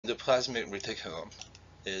The plasmic reticulum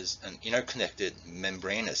is an interconnected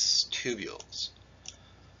membranous tubules,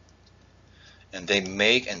 and they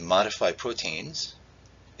make and modify proteins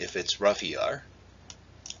if it's rough ER,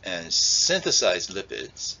 and synthesize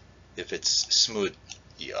lipids if it's smooth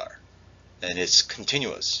ER, and it's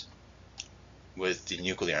continuous with the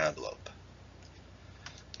nuclear envelope,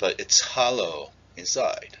 but it's hollow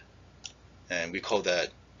inside, and we call that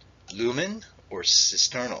lumen or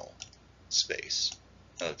cisternal space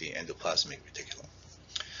of the endoplasmic reticulum.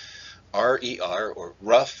 RER, or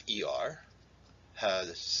rough ER,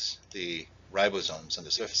 has the ribosomes on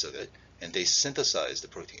the surface of it, and they synthesize the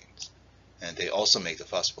proteins, and they also make the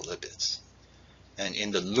phospholipids. And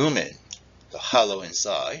in the lumen, the hollow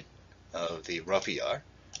inside of the rough ER,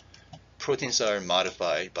 proteins are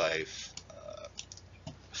modified by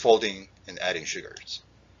folding and adding sugars.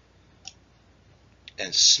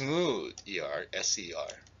 And smooth ER,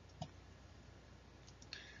 SER,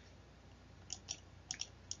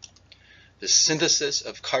 the synthesis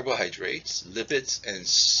of carbohydrates, lipids, and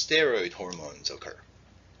steroid hormones occur.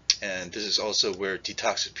 And this is also where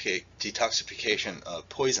detoxification of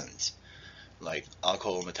poisons, like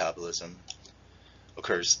alcohol metabolism,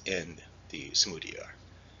 occurs in the smooth ER.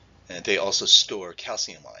 And they also store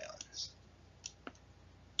calcium ions.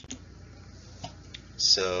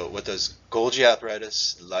 So what does Golgi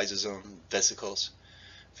apparatus, lysosome, vesicles,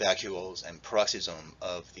 vacuoles, and peroxisome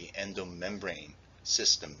of the endomembrane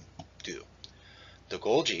system do? The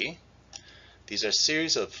Golgi, these are a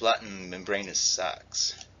series of flattened membranous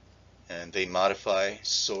sacs, and they modify,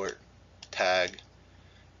 sort, tag,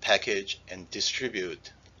 package, and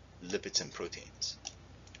distribute lipids and proteins,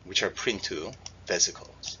 which are put into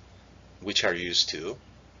vesicles, which are used to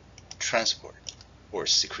transport or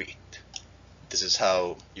secrete. This is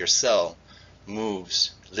how your cell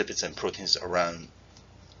moves lipids and proteins around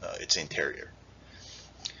its interior.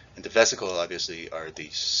 And the vesicle, obviously, are the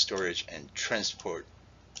storage and transport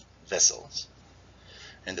vessels.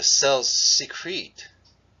 And the cells secrete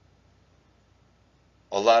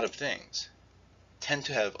a lot of things, tend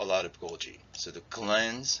to have a lot of Golgi. So the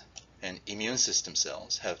glands and immune system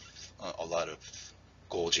cells have a lot of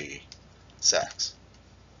Golgi sacs.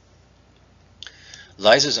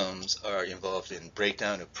 Lysosomes are involved in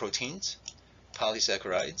breakdown of proteins,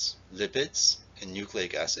 polysaccharides, lipids, and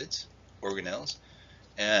nucleic acids, organelles,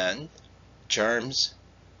 and germs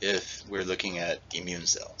if we're looking at immune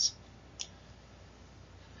cells.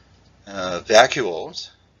 Vacuoles,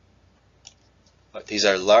 these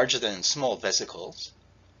are larger than small vesicles,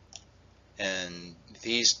 and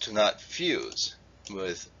these do not fuse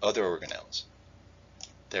with other organelles.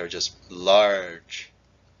 They're just large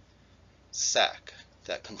sac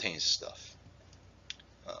that contains stuff.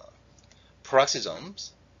 Peroxisomes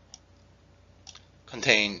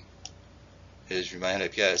contain, as you might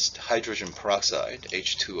have guessed, hydrogen peroxide,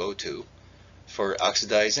 H2O2, for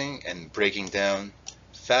oxidizing and breaking down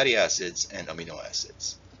fatty acids and amino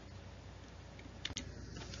acids.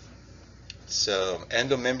 So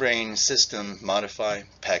endomembrane system modify,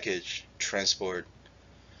 package, transport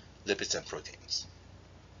lipids and proteins.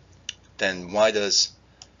 Then why does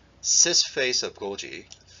cis face of Golgi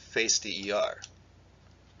face the ER?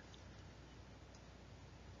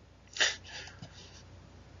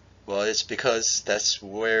 Well, it's because that's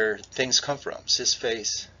where things come from. Cis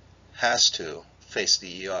face has to face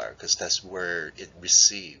the ER because that's where it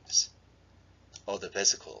receives all the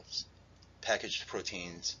vesicles, packaged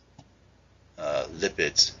proteins,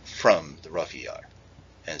 lipids from the rough ER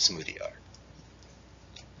and smooth ER.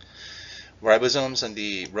 Ribosomes on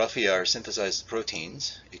the rough ER synthesize the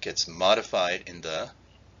proteins. It gets modified in the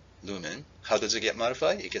lumen. How does it get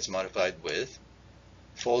modified? It gets modified with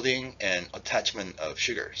folding and attachment of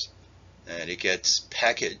sugars. And it gets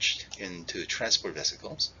packaged into transport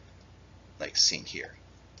vesicles, like seen here,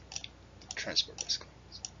 transport vesicles.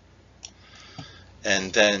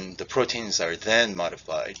 And then the proteins are then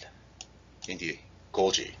modified in the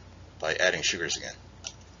Golgi by adding sugars again.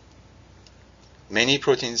 Many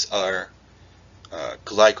proteins are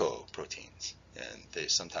glycoproteins, and they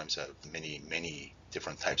sometimes have many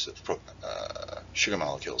different types of sugar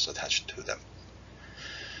molecules attached to them.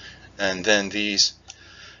 And then these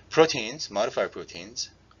proteins, modified proteins,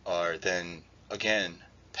 are then again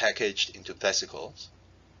packaged into vesicles.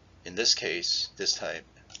 In this case, this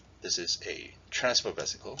is a transport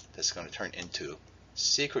vesicle that's going to turn into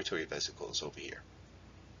secretory vesicles over here,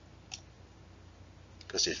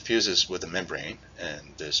 because it fuses with the membrane and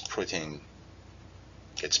this protein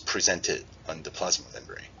gets presented on the plasma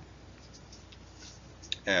membrane.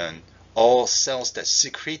 And all cells that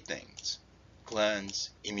secrete things, glands,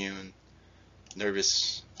 immune,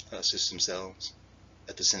 nervous system cells,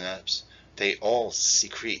 at the synapse, they all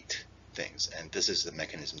secrete things, and this is the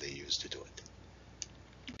mechanism they use to do it.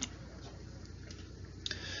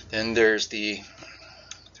 Then there are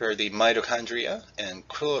the mitochondria and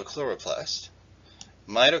chloroplast.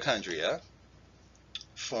 Mitochondria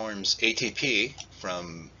forms ATP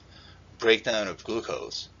from breakdown of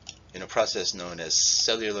glucose in a process known as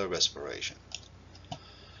cellular respiration.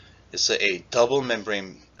 It's a double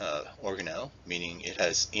membrane organelle, meaning it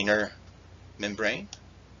has inner membrane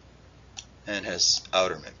and has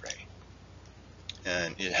outer membrane.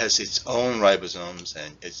 And it has its own ribosomes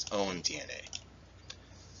and its own DNA.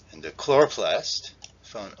 And the chloroplast,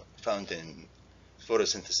 found in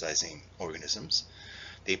photosynthesizing organisms,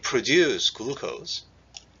 they produce glucose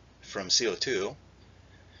from CO2,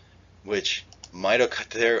 which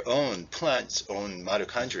their own plant's own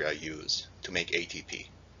mitochondria use to make ATP.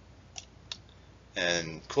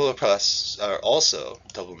 And chloroplasts are also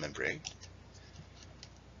double membrane.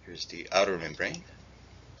 Here's the outer membrane,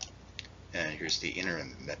 and here's the inner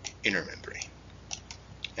membrane.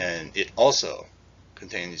 And it also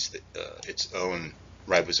contains its own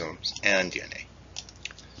ribosomes and DNA.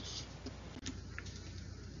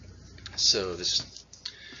 So this,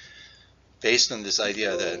 based on this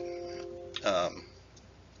idea that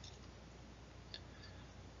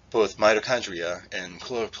both mitochondria and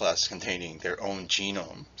chloroplasts containing their own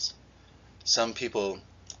genomes, some people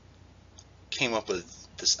came up with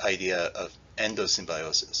this idea of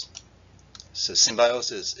endosymbiosis. So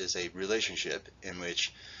symbiosis is a relationship in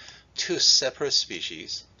which two separate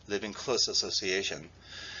species live in close association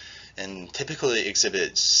and typically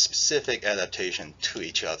exhibit specific adaptation to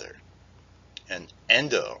each other. And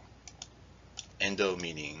endo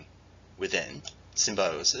meaning within,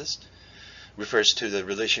 symbiosis, refers to the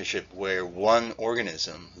relationship where one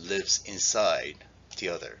organism lives inside the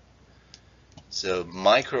other. So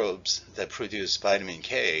microbes that produce vitamin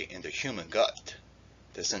K in the human gut,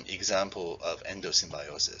 that's an example of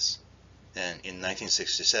endosymbiosis. And in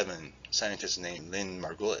 1967, scientists named Lynn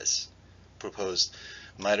Margulis proposed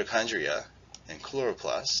mitochondria and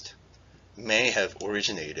chloroplast may have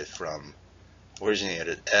originated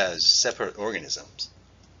as separate organisms,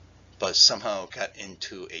 but somehow got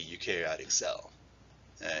into a eukaryotic cell.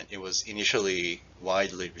 And it was initially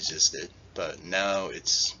widely resisted, but now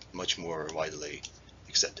it's much more widely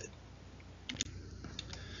accepted.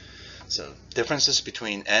 So differences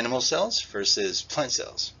between animal cells versus plant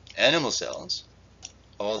cells. Animal cells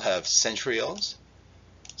all have centrioles,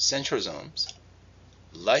 centrosomes,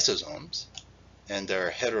 lysosomes, and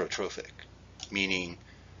they're heterotrophic, meaning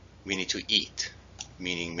we need to eat,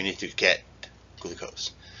 meaning we need to get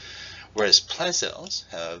glucose. Whereas plant cells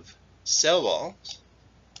have cell walls,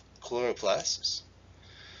 chloroplasts,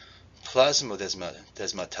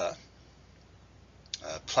 plasmodesmata,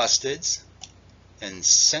 plastids, and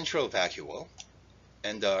central vacuole,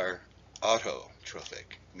 and are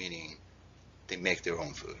autotrophic, meaning they make their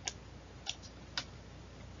own food.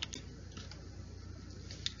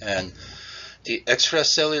 And the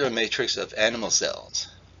extracellular matrix of animal cells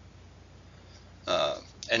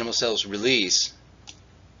release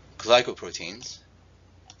glycoproteins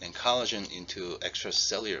and collagen into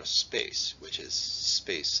extracellular space, which is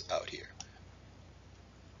space out here.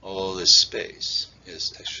 All this space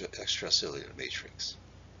is extracellular matrix.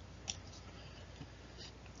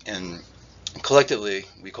 And collectively,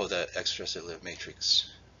 we call that extracellular matrix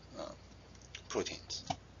proteins.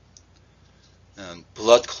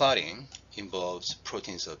 Blood clotting involves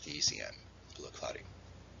proteins of the ECM, blood clotting,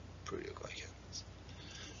 proteoglycans.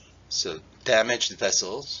 So damaged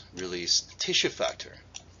vessels release tissue factor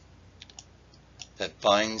that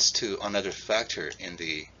binds to another factor in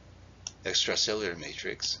the extracellular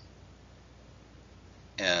matrix,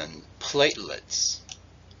 and platelets,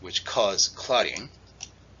 which cause clotting,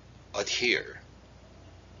 adhere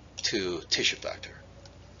to tissue factor.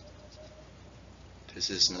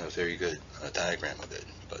 This isn't a very good diagram of it,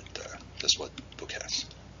 but that's what the book has.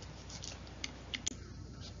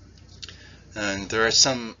 And there are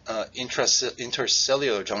some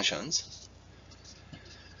intercellular junctions.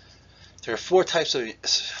 There are four types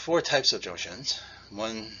of junctions.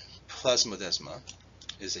 One, plasmodesma,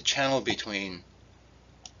 is a channel between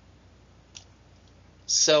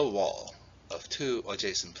cell wall of two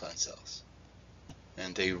adjacent plant cells,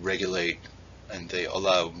 and they regulate and they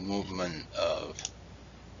allow movement of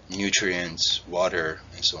nutrients, water,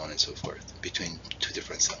 and so on and so forth between two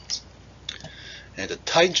different cells. And the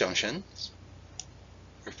tight junctions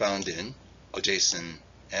are found in adjacent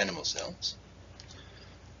animal cells,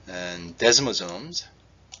 and desmosomes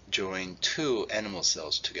join two animal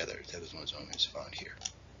cells together. Desmosome is found here.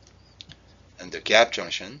 And the gap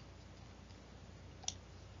junction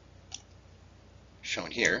shown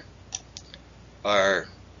here, are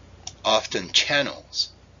often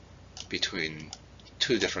channels between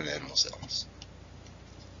two different animal cells.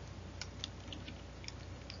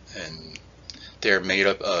 And they're made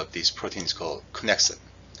up of these proteins called connexin,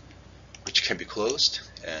 which can be closed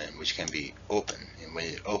and which can be open. And when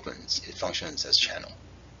it opens, it functions as channel.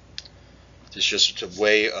 It's just a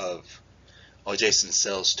way of adjacent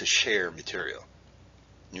cells to share material,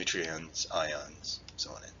 nutrients, ions,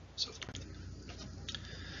 so on and so forth.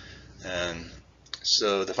 And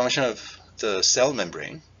so the function of the cell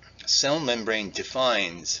membrane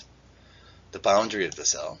defines the boundary of the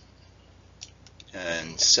cell,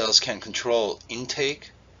 and cells can control intake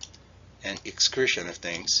and excretion of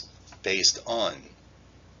things based on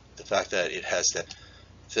the fact that it has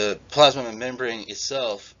the plasma membrane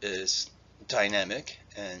itself is dynamic,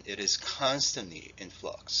 and it is constantly in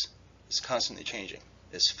flux. It's constantly changing.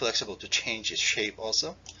 It's flexible to change its shape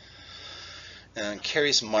also, and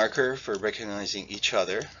carries marker for recognizing each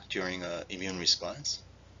other during an immune response.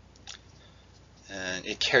 And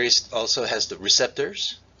it also has the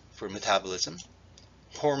receptors for metabolism,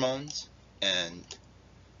 hormones, and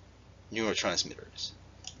neurotransmitters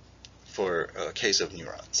for a case of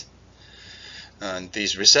neurons. And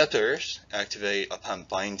these receptors activate upon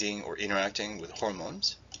binding or interacting with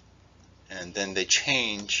hormones, and then they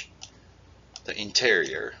change the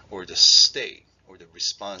interior or the state or the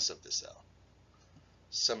response of the cell.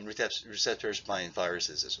 Some receptors bind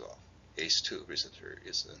viruses as well. ACE2 receptor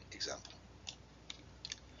is an example.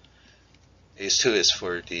 ACE2 is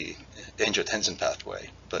for the angiotensin pathway,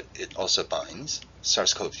 but it also binds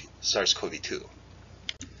SARS-CoV-2.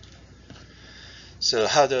 So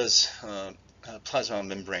how does plasma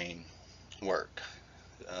membrane work?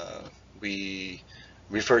 We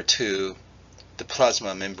refer to the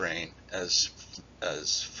plasma membrane as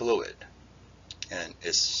fluid, and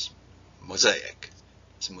it's mosaic.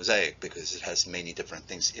 It's a mosaic because it has many different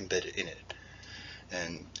things embedded in it.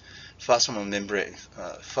 And phospholipid,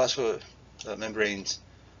 plasma membranes,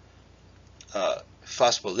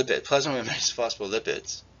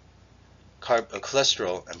 phospholipids,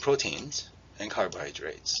 cholesterol and proteins, and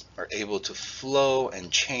carbohydrates are able to flow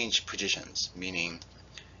and change positions, meaning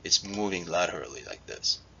it's moving laterally like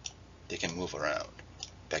this. They can move around,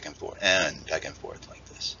 back and forth like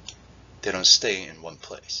this. They don't stay in one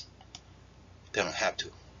place. They don't have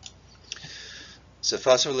to. So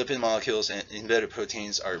phospholipid molecules and embedded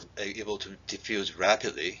proteins are able to diffuse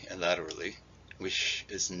rapidly and laterally, which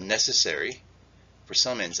is necessary for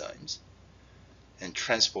some enzymes, and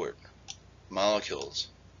transport molecules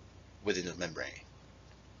within the membrane.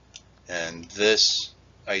 And this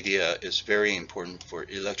idea is very important for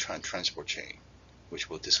electron transport chain, which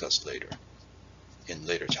we'll discuss later in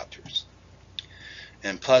later chapters.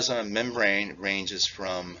 And plasma membrane ranges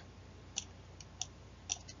from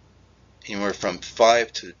anywhere from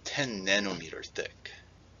 5 to 10 nanometer thick.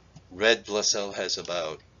 Red blood cell has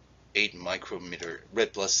about 8 micrometer.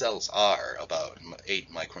 Red blood cells are about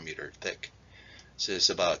 8 micrometer thick. So it's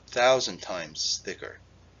about 1,000 times thicker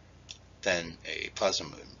than a plasma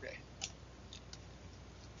membrane.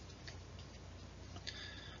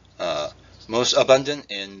 Most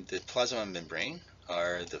abundant in the plasma membrane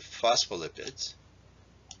are the phospholipids,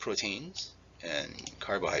 proteins, and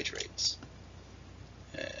carbohydrates.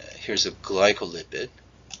 Here's a glycolipid.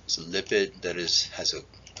 It's a lipid that has a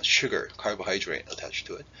sugar, carbohydrate attached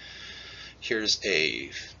to it. Here's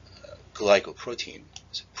a glycoprotein.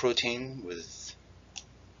 It's a protein with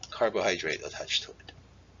carbohydrate attached to it.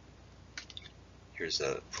 Here's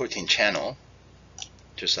a protein channel,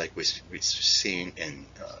 just like we've seen in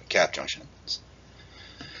gap junctions.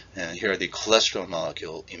 And here are the cholesterol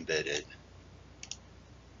molecule embedded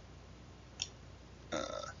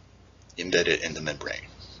in the membrane.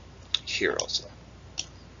 Here also.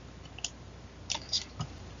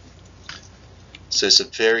 So it's a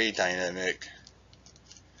very dynamic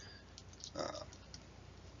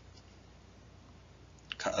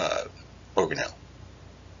organelle.